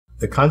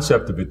The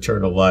concept of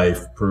eternal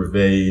life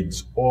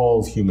pervades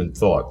all human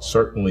thought,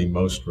 certainly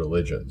most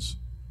religions.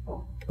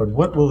 But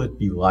what will it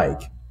be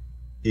like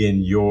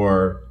in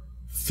your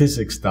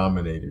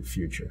physics-dominated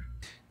future?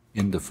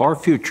 In the far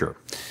future,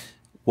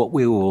 what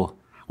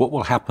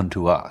will happen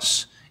to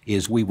us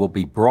is we will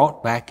be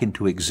brought back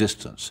into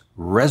existence,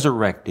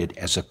 resurrected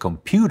as a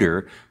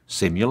computer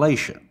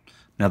simulation.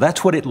 Now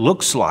that's what it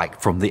looks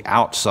like from the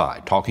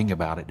outside, talking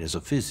about it as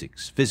a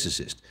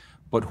physicist.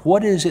 But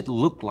what does it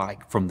look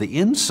like from the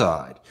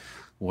inside?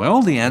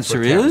 Well, the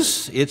answer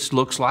is it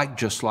looks like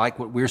just like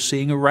what we're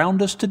seeing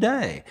around us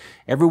today.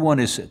 Everyone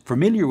is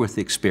familiar with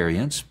the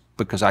experience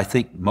because I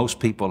think most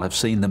people have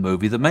seen the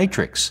movie The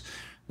Matrix,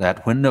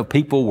 that when the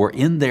people were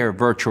in their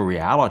virtual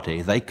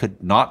reality, they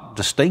could not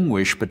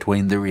distinguish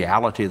between the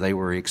reality they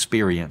were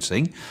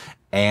experiencing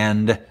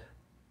and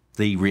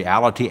the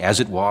reality as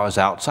it was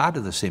outside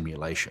of the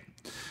simulation.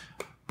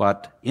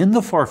 But in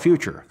the far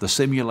future, the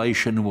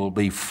simulation will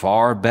be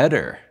far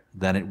better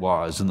than it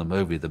was in the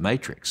movie The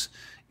Matrix.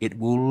 It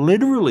will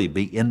literally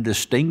be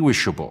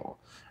indistinguishable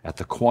at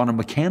the quantum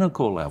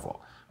mechanical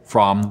level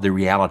from the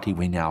reality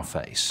we now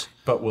face.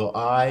 But will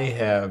I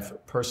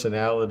have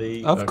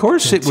personality? Of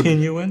course,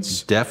 continuance?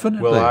 It would.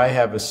 Definitely. Will I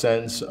have a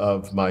sense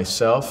of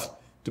myself?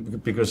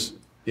 Because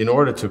in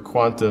order to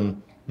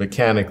quantum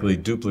mechanically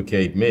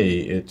duplicate me,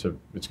 it's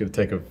going to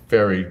take a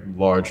very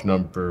large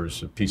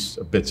numbers of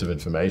bits of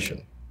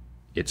information.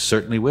 It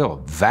certainly will.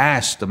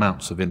 Vast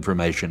amounts of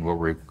information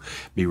will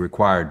be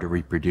required to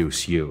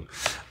reproduce you.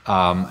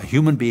 A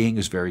human being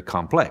is very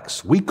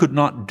complex. We could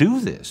not do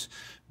this.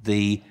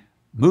 The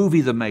movie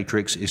The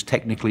Matrix is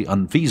technically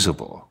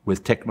unfeasible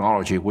with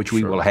technology which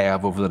we will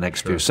have over the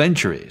next few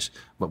centuries.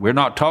 But we're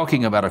not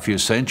talking about a few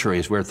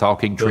centuries. We're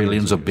talking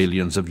trillions of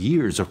billions of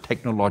years of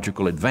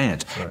technological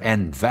advance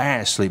and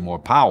vastly more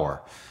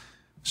power.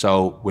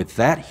 So with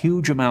that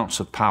huge amounts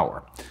of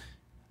power,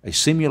 a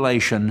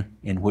simulation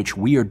in which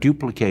we are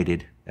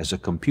duplicated as a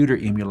computer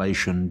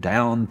emulation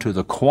down to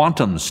the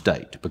quantum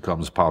state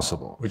becomes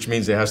possible. Which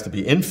means there has to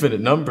be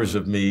infinite numbers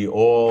of me,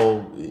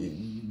 all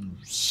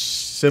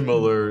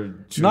similar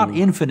to... Not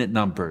infinite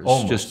numbers,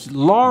 almost. Just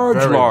large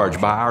Very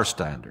by our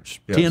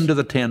standards. Yes. 10 to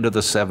the 10 to the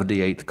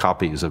 78th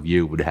copies of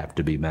you would have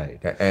to be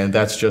made. And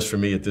that's just for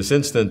me at this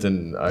instant,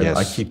 and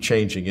I keep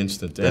changing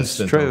instant to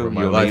instant over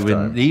my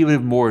lifetime.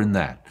 Even more than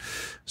that.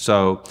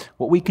 So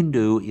what we can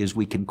do is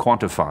we can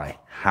quantify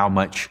how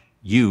much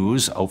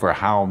use over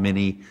how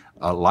many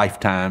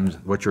lifetimes,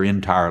 what your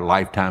entire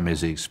lifetime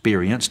is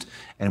experienced,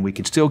 and we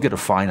can still get a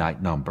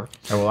finite number.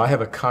 And will I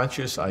have a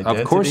conscious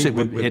identity of course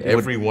with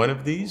every one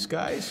of these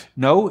guys?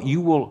 No, you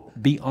will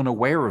be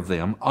unaware of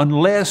them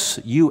unless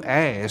you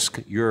ask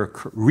your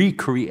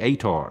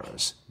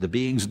recreators, the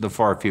beings in the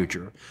far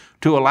future,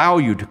 to allow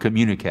you to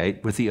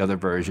communicate with the other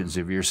versions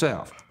of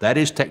yourself. That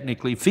is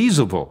technically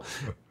feasible.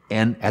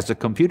 And as a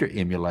computer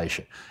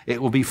emulation,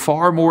 it will be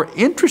far more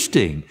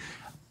interesting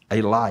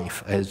a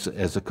life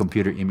as a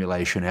computer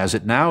emulation as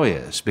it now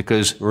is.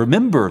 Because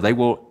remember, they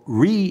will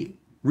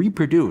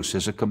reproduce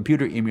as a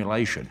computer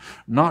emulation,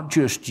 not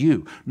just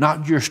you,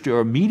 not just your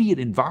immediate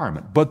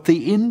environment, but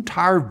the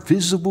entire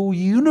visible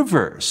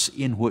universe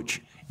in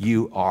which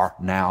you are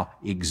now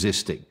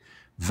existing.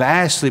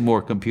 Vastly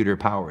more computer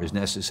power is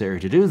necessary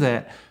to do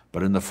that,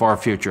 but in the far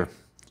future,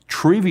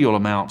 trivial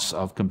amounts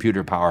of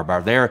computer power by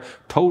their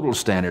total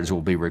standards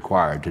will be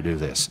required to do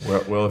this.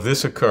 Well, if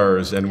this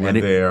occurs and we're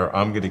there,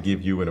 I'm going to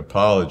give you an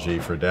apology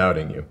for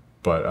doubting you.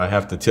 But I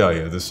have to tell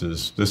you, this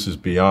is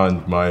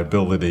beyond my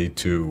ability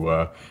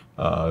to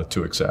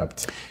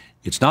accept.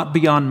 It's not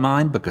beyond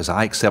mine because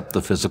I accept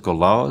the physical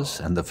laws,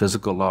 and the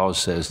physical laws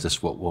says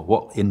this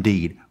what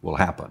indeed will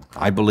happen.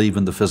 I believe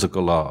in the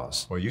physical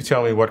laws. Well, you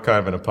tell me what kind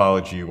of an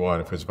apology you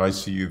want, because if I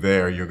see you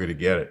there, you're going to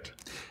get it.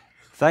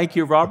 Thank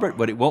you, Robert,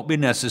 but it won't be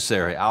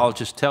necessary. I'll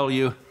just tell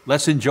you,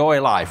 let's enjoy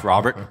life,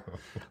 Robert.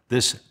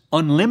 This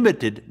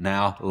unlimited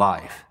now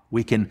life.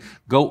 We can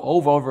go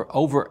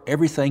over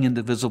everything in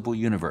the visible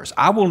universe.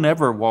 I will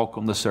never walk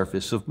on the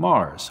surface of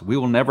Mars. We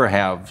will never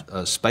have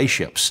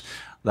spaceships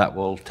that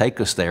will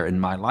take us there in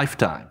my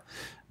lifetime.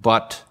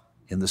 But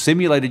in the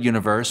simulated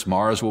universe,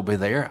 Mars will be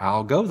there.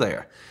 I'll go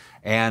there.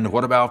 And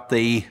what about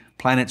the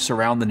planets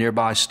around the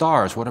nearby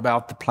stars? What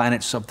about the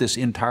planets of this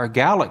entire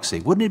galaxy?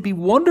 Wouldn't it be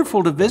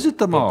wonderful to visit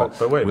them all?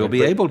 But wait, we'll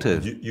be able to.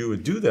 You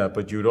would do that,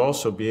 but you'd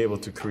also be able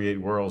to create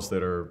worlds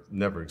that are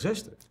never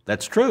existed.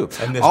 That's true.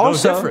 And there's no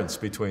difference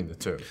between the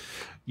two.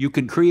 You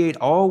can create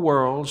all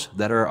worlds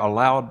that are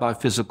allowed by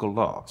physical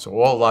law. So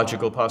all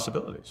logical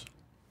possibilities.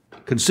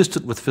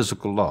 Consistent with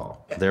physical law.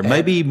 There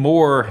may be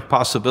more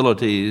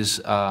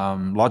possibilities,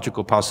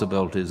 logical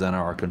possibilities, than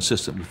are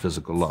consistent with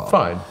physical law.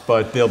 Fine,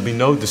 but there'll be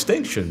no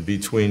distinction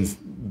between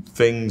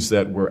things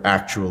that were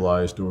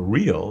actualized or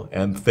real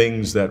and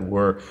things that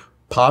were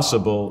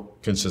possible,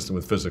 consistent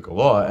with physical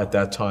law at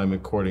that time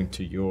according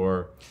to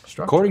your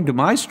structure. According to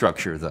my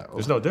structure, though.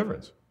 There's no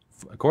difference.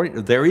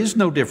 There is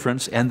no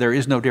difference, and there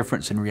is no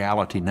difference in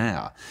reality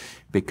now,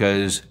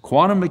 because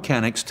quantum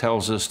mechanics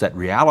tells us that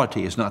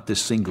reality is not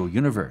this single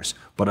universe,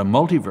 but a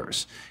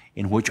multiverse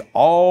in which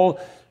all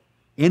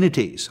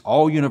entities,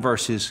 all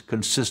universes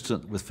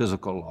consistent with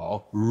physical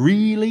law,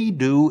 really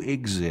do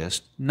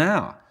exist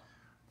now.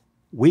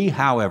 We,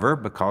 however,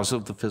 because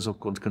of the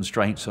physical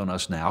constraints on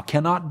us now,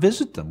 cannot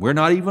visit them. We're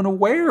not even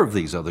aware of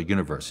these other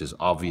universes,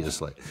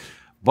 obviously.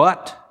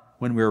 But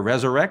when we're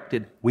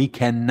resurrected, we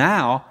can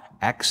now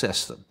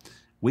access them.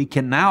 We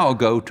can now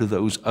go to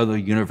those other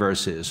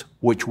universes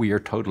which we are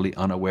totally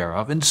unaware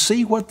of and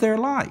see what they're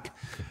like.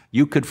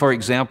 You could, for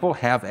example,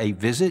 have a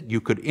visit.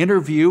 You could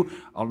interview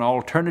an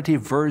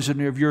alternative version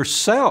of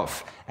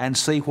yourself and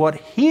see what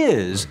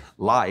his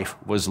life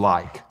was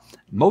like.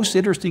 Most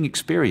interesting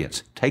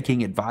experience,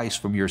 taking advice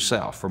from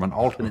yourself, from an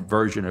alternate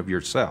version of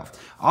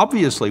yourself.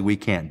 Obviously, we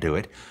can't do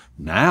it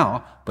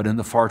now, but in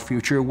the far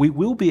future, we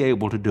will be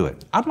able to do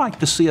it. I'd like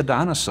to see a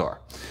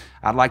dinosaur.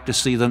 I'd like to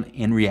see them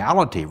in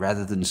reality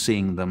rather than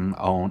seeing them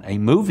on a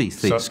movie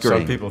screen.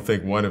 Some people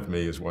think one of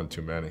me is one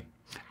too many.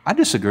 I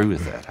disagree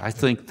with that. I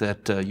think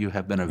that you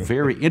have been a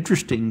very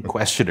interesting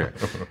questioner,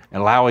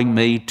 allowing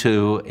me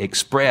to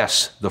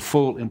express the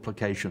full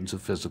implications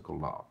of physical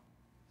law.